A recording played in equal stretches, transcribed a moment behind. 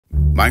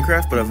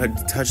Minecraft, but if I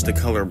touch the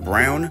color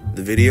brown,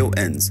 the video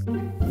ends.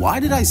 Why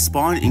did I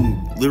spawn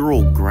in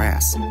literal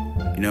grass?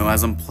 You know,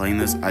 as I'm playing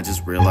this, I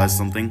just realized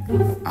something.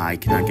 I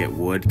cannot get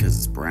wood because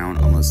it's brown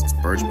unless it's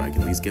birch, but I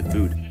can at least get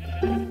food.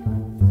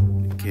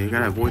 Okay, I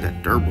gotta avoid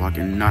that dirt block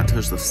and not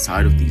touch the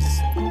side of these.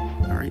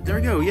 Alright, there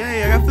we go.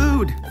 Yay, I got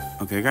food!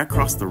 Okay, I gotta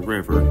cross the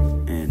river,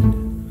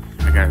 and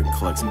I gotta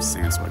collect some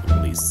sand so I can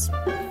at least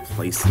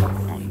place it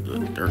on the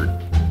dirt.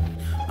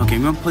 Okay,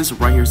 I'm gonna place it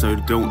right here so I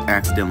don't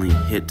accidentally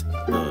hit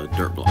the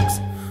dirt blocks.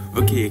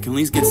 Okay, I can at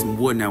least get some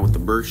wood now with the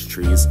birch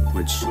trees,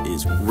 which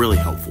is really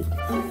helpful.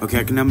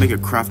 Okay, I can now make a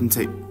crafting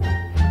table.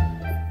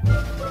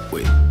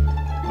 Wait,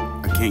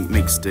 I can't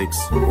make sticks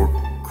or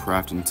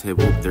crafting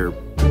table. They're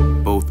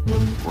both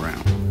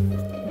brown.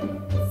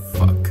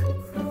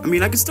 Fuck. I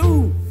mean, I can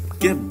still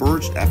get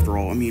birch after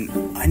all. I mean,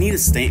 I need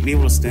to be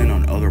able to stand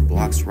on other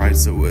blocks, right?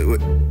 So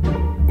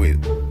wait.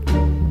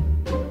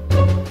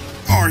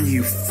 Are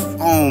you?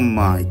 Oh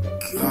my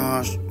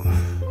gosh.